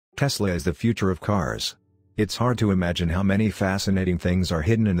Tesla is the future of cars. It's hard to imagine how many fascinating things are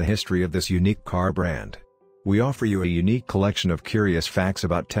hidden in the history of this unique car brand. We offer you a unique collection of curious facts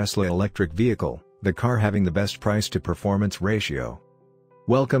about Tesla electric vehicle, the car having the best price-to-performance ratio.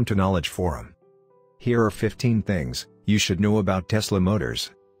 Welcome to Knowledge Forum. Here are 15 things you should know about Tesla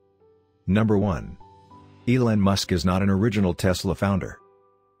Motors. Number 1. Elon Musk is not an original Tesla founder.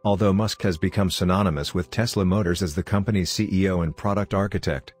 Although Musk has become synonymous with Tesla Motors as the company's CEO and product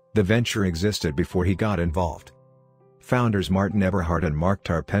architect, the venture existed before he got involved. Founders Martin Eberhard and Mark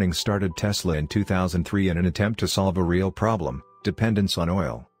Tarpenning started Tesla in 2003 in an attempt to solve a real problem, dependence on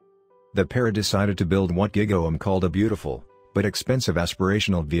oil. The pair decided to build what Gigafactory called a beautiful, but expensive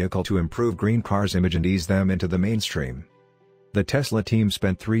aspirational vehicle to improve green cars' image and ease them into the mainstream. The Tesla team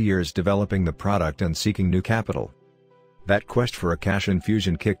spent 3 years developing the product and seeking new capital. That quest for a cash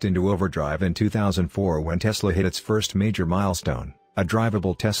infusion kicked into overdrive in 2004 when Tesla hit its first major milestone, a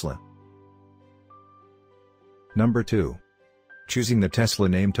drivable Tesla. Number 2. Choosing the Tesla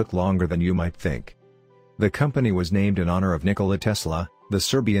name took longer than you might think. The company was named in honor of Nikola Tesla, the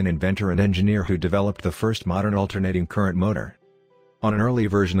Serbian inventor and engineer who developed the first modern alternating current motor. On an early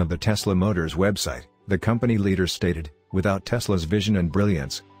version of the Tesla Motors website, the company leader stated, "Without Tesla's vision and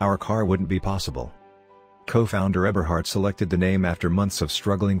brilliance, our car wouldn't be possible." Co-founder Eberhard selected the name after months of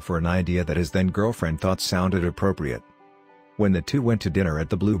struggling for an idea that his then-girlfriend thought sounded appropriate. When the two went to dinner at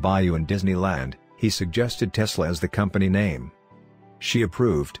the Blue Bayou in Disneyland, he suggested Tesla as the company name. She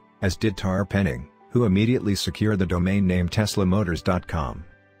approved, as did Tarpenning, who immediately secured the domain name teslamotors.com.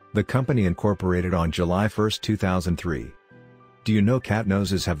 The company incorporated on July 1, 2003. Do you know cat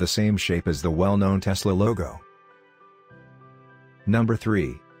noses have the same shape as the well-known Tesla logo? Number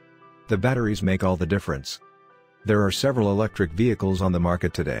 3. The batteries make all the difference. There are several electric vehicles on the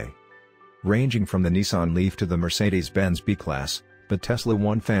market today. Ranging from the Nissan Leaf to the Mercedes-Benz B-Class, but Tesla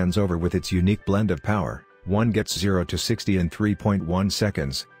won fans over with its unique blend of power. One gets 0 to 60 in 3.1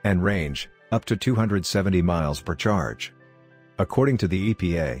 seconds, and range, up to 270 miles per charge. According to the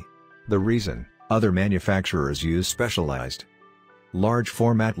EPA. The reason, other manufacturers use specialized,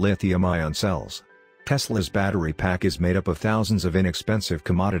 large-format lithium-ion cells. Tesla's battery pack is made up of thousands of inexpensive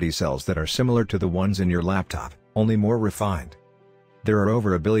commodity cells that are similar to the ones in your laptop, only more refined. There are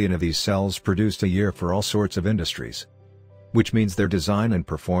over 1 billion of these cells produced a year for all sorts of industries. Which means their design and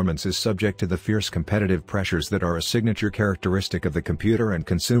performance is subject to the fierce competitive pressures that are a signature characteristic of the computer and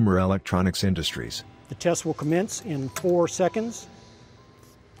consumer electronics industries. The test will commence in 4 seconds.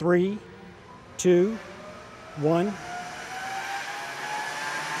 3, 2, 1.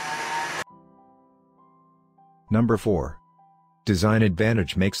 Number 4. Design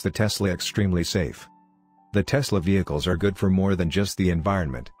advantage makes the Tesla extremely safe. The Tesla vehicles are good for more than just the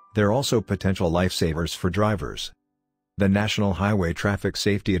environment, they're also potential lifesavers for drivers. The National Highway Traffic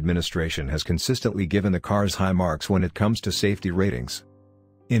Safety Administration has consistently given the cars high marks when it comes to safety ratings.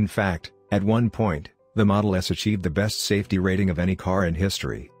 In fact, at one point, the Model S achieved the best safety rating of any car in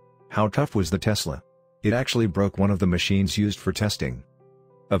history. How tough was the Tesla? It actually broke one of the machines used for testing.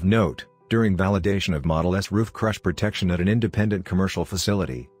 Of note, during validation of Model S roof crush protection at an independent commercial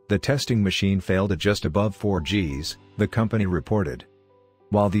facility, the testing machine failed at just above 4 Gs, the company reported.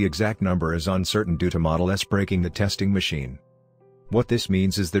 While the exact number is uncertain due to Model S breaking the testing machine. What this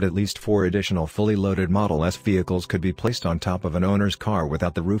means is that at least 4 additional fully loaded Model S vehicles could be placed on top of an owner's car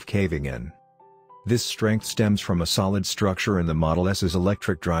without the roof caving in. This strength stems from a solid structure in the Model S's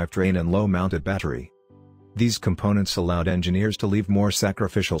electric drivetrain and low-mounted battery. These components allowed engineers to leave more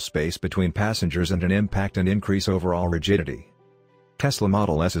sacrificial space between passengers and an impact and increase overall rigidity. Tesla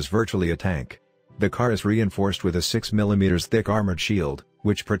Model S is virtually a tank. The car is reinforced with a 6 mm thick armored shield,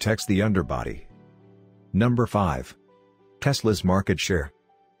 which protects the underbody. Number 5. Tesla's market share.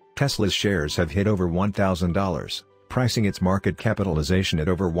 Tesla's shares have hit over $1,000, pricing its market capitalization at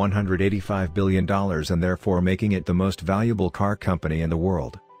over $185 billion and therefore making it the most valuable car company in the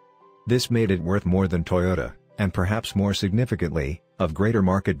world. This made it worth more than Toyota, and perhaps more significantly, of greater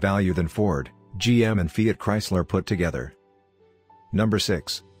market value than Ford, GM and Fiat Chrysler put together. Number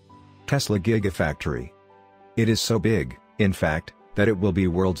 6. Tesla Gigafactory. It is so big, in fact, that it will be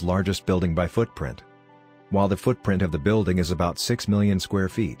world's largest building by footprint. While the footprint of the building is about 6 million square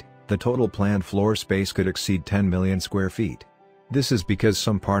feet, the total planned floor space could exceed 10 million square feet. This is because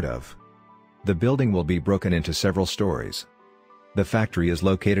some part of the building will be broken into several stories. The factory is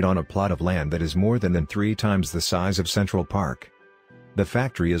located on a plot of land that is more than 3 times the size of Central Park. The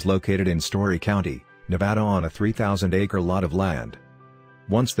factory is located in Story County, Nevada on a 3,000-acre lot of land.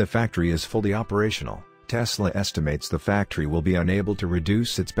 Once the factory is fully operational, Tesla estimates the factory will be unable to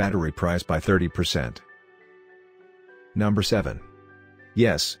reduce its battery price by 30%. Number 7.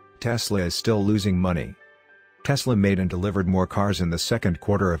 Yes, Tesla is still losing money. Tesla made and delivered more cars in the second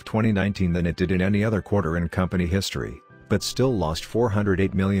quarter of 2019 than it did in any other quarter in company history, but still lost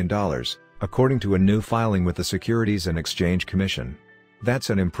 $408 million, according to a new filing with the Securities and Exchange Commission. That's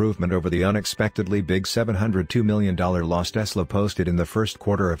an improvement over the unexpectedly big $702 million loss Tesla posted in the first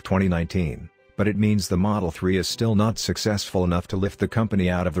quarter of 2019, but it means the Model 3 is still not successful enough to lift the company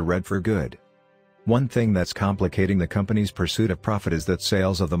out of the red for good. One thing that's complicating the company's pursuit of profit is that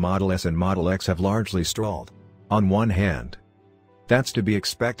sales of the Model S and Model X have largely stalled. On one hand, that's to be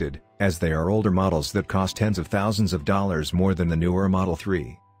expected, as they are older models that cost tens of thousands of dollars more than the newer Model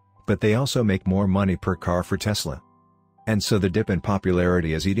 3. But they also make more money per car for Tesla. And so the dip in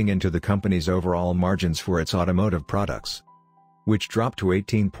popularity is eating into the company's overall margins for its automotive products, which dropped to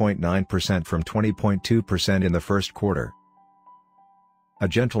 18.9% from 20.2% in the first quarter. A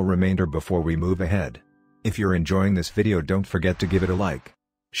gentle reminder before we move ahead. If you're enjoying this video, don't forget to give it a like.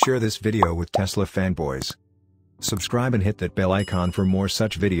 Share this video with Tesla fanboys. Subscribe and hit that bell icon for more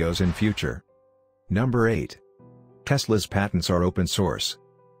such videos in future. Number 8. Tesla's patents are open source.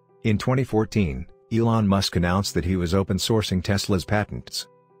 In 2014, Elon Musk announced that he was open sourcing Tesla's patents.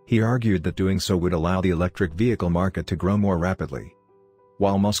 He argued that doing so would allow the electric vehicle market to grow more rapidly.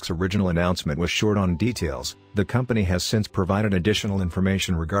 While Musk's original announcement was short on details, the company has since provided additional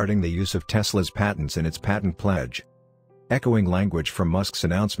information regarding the use of Tesla's patents in its patent pledge. Echoing language from Musk's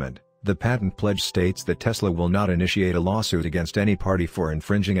announcement, the patent pledge states that Tesla will not initiate a lawsuit against any party for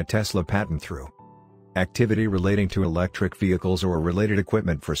infringing a Tesla patent through activity relating to electric vehicles or related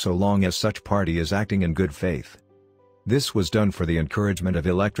equipment for so long as such party is acting in good faith. This was done for the encouragement of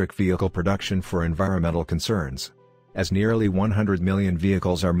electric vehicle production for environmental concerns, as nearly 100 million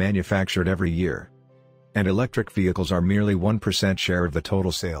vehicles are manufactured every year, and electric vehicles are merely 1% share of the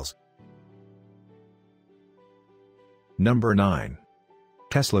total sales. Number 9.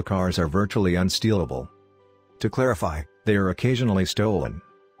 Tesla cars are virtually unstealable. To clarify, they are occasionally stolen.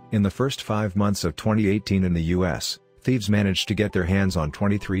 In the first 5 months of 2018 in the US, thieves managed to get their hands on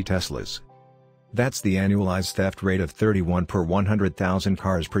 23 Teslas. That's the annualized theft rate of 31 per 100,000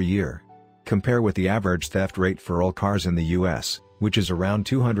 cars per year. Compare with the average theft rate for all cars in the US, which is around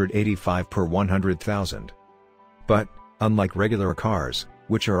 285 per 100,000. But, unlike regular cars,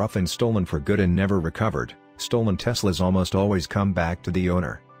 which are often stolen for good and never recovered, stolen Teslas almost always come back to the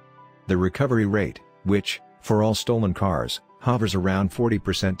owner. The recovery rate, which, for all stolen cars, hovers around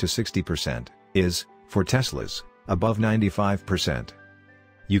 40% to 60%, is, for Teslas, above 95%.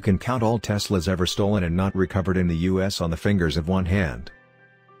 You can count all Teslas ever stolen and not recovered in the US on the fingers of one hand.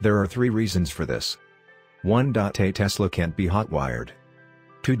 There are 3 reasons for this. 1. A Tesla can't be hotwired.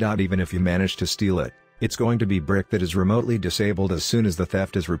 2. Even if you manage to steal it, it's going to be brick that is remotely disabled as soon as the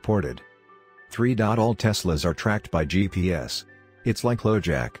theft is reported. 3. All Teslas are tracked by GPS. It's like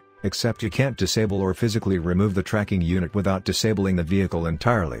LoJack, except you can't disable or physically remove the tracking unit without disabling the vehicle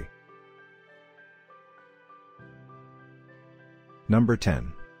entirely. Number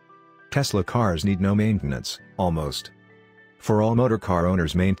 10. Tesla cars need no maintenance, almost. For all motor car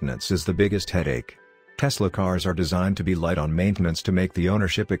owners, maintenance is the biggest headache. Tesla cars are designed to be light on maintenance to make the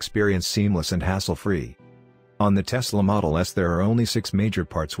ownership experience seamless and hassle-free. On the Tesla Model S there are only 6 major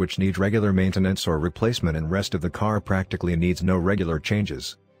parts which need regular maintenance or replacement, and rest of the car practically needs no regular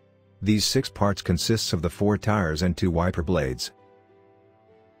changes. These 6 parts consists of the 4 tires and 2 wiper blades.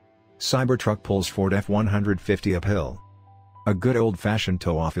 Cybertruck pulls Ford F-150 uphill. A good old-fashioned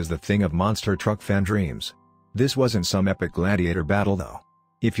tow-off is the thing of monster truck fan dreams. This wasn't some epic gladiator battle though.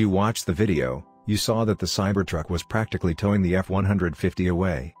 If you watched the video, you saw that the Cybertruck was practically towing the F-150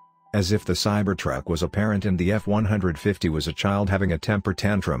 away. As if the Cybertruck was a parent and the F-150 was a child having a temper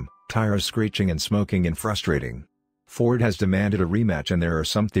tantrum, tires screeching and smoking and frustrating. Ford has demanded a rematch, and there are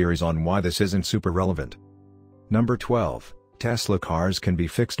some theories on why this isn't super relevant. Number 12. Tesla cars can be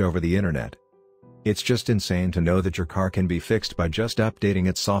fixed over the internet. It's just insane to know that your car can be fixed by just updating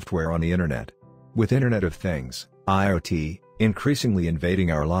its software on the internet. With Internet of Things, IoT, increasingly invading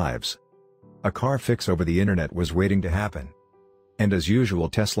our lives, a car fix over the internet was waiting to happen. And as usual,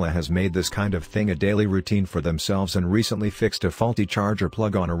 Tesla has made this kind of thing a daily routine for themselves and recently fixed a faulty charger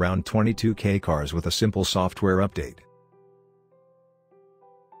plug on around 22K cars with a simple software update.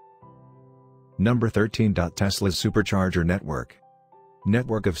 Number 13. Tesla's Supercharger network.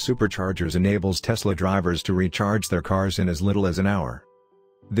 Network of superchargers enables Tesla drivers to recharge their cars in as little as an hour.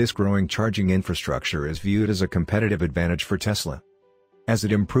 This growing charging infrastructure is viewed as a competitive advantage for Tesla, as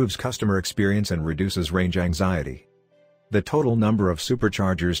it improves customer experience and reduces range anxiety. The total number of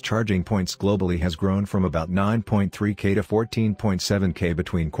superchargers charging points globally has grown from about 9.3K to 14.7K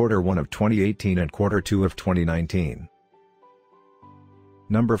between Q1 of 2018 and Q2 of 2019.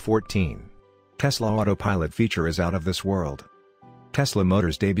 Number 14. Tesla autopilot feature is out of this world. Tesla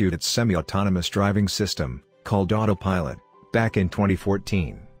Motors debuted its semi-autonomous driving system, called Autopilot, back in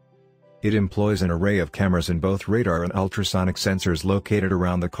 2014. It employs an array of cameras and both radar and ultrasonic sensors located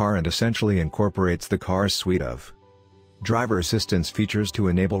around the car and essentially incorporates the car's suite of driver assistance features to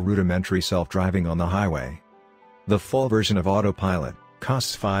enable rudimentary self-driving on the highway. The full version of Autopilot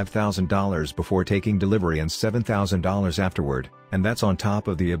costs $5,000 before taking delivery and $7,000 afterward, and that's on top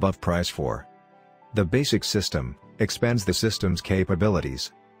of the above price for the basic system, expands the system's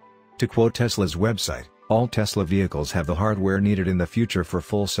capabilities. To quote Tesla's website, all Tesla vehicles have the hardware needed in the future for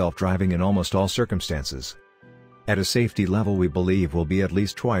full self-driving in almost all circumstances. At a safety level we believe will be at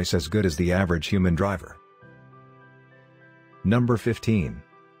least twice as good as the average human driver. Number 15.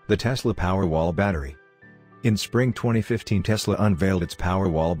 The Tesla Powerwall Battery. In spring 2015 Tesla unveiled its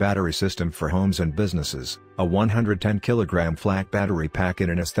Powerwall battery system for homes and businesses, a 110kg flat battery pack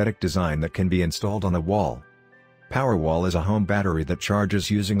in an aesthetic design that can be installed on the wall. Powerwall is a home battery that charges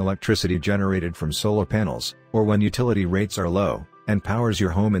using electricity generated from solar panels, or when utility rates are low, and powers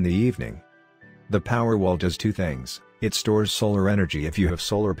your home in the evening. The Powerwall does two things: it stores solar energy if you have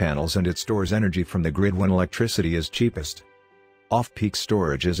solar panels and it stores energy from the grid when electricity is cheapest. Off-peak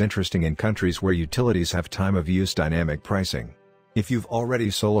storage is interesting in countries where utilities have time-of-use dynamic pricing. If you've already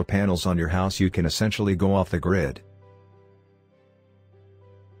solar panels on your house you can essentially go off the grid.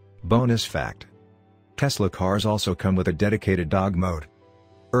 Bonus fact: Tesla cars also come with a dedicated dog mode.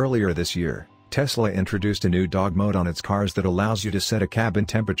 Earlier this year, Tesla introduced a new dog mode on its cars that allows you to set a cabin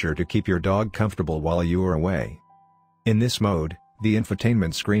temperature to keep your dog comfortable while you are away. In this mode, the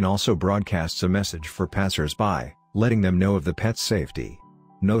infotainment screen also broadcasts a message for passers-by, letting them know of the pet's safety.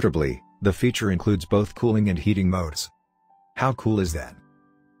 Notably, the feature includes both cooling and heating modes. How cool is that?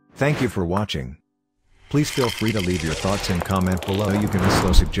 Thank you for watching. Please feel free to leave your thoughts and comment below. You can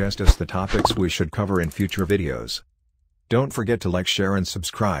also suggest us the topics we should cover in future videos. Don't forget to like, share and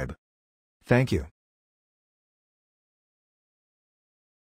subscribe. Thank you.